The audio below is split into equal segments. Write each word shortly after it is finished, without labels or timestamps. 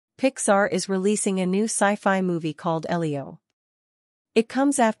Pixar is releasing a new sci-fi movie called Elio. It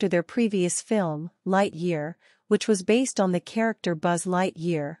comes after their previous film, Lightyear, which was based on the character Buzz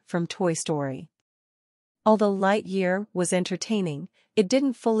Lightyear from Toy Story. Although Lightyear was entertaining, it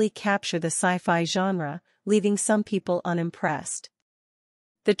didn't fully capture the sci-fi genre, leaving some people unimpressed.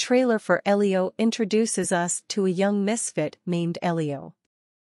 The trailer for Elio introduces us to a young misfit named Elio.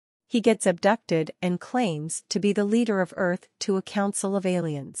 He gets abducted and claims to be the leader of Earth to a council of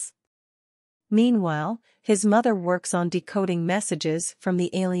aliens. Meanwhile, his mother works on decoding messages from the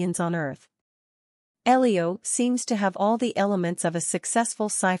aliens on Earth. Elio seems to have all the elements of a successful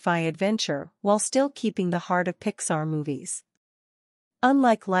sci-fi adventure while still keeping the heart of Pixar movies.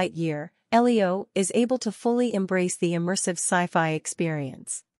 Unlike Lightyear, Elio is able to fully embrace the immersive sci-fi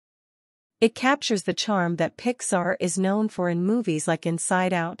experience. It captures the charm that Pixar is known for in movies like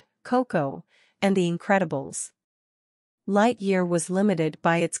Inside Out, Coco, and The Incredibles. Lightyear was limited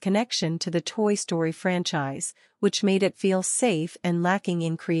by its connection to the Toy Story franchise, which made it feel safe and lacking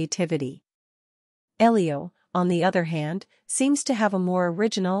in creativity. Elio, on the other hand, seems to have a more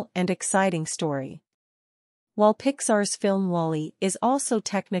original and exciting story. While Pixar's film WALL-E is also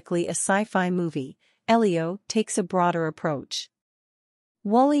technically a sci-fi movie, Elio takes a broader approach.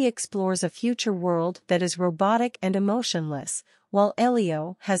 WALL-E explores a future world that is robotic and emotionless, while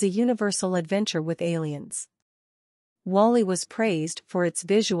Elio has a universal adventure with aliens. WALL-E was praised for its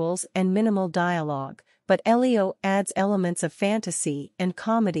visuals and minimal dialogue, but Elio adds elements of fantasy and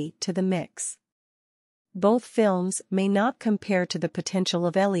comedy to the mix. Both films may not compare to the potential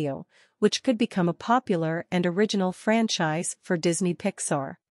of Elio, which could become a popular and original franchise for Disney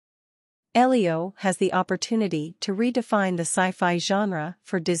Pixar. Elio has the opportunity to redefine the sci-fi genre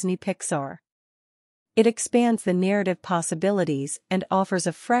for Disney Pixar. It expands the narrative possibilities and offers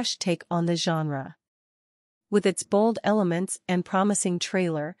a fresh take on the genre. With its bold elements and promising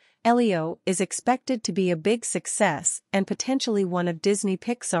trailer, Elio is expected to be a big success and potentially one of Disney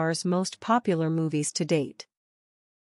Pixar's most popular movies to date.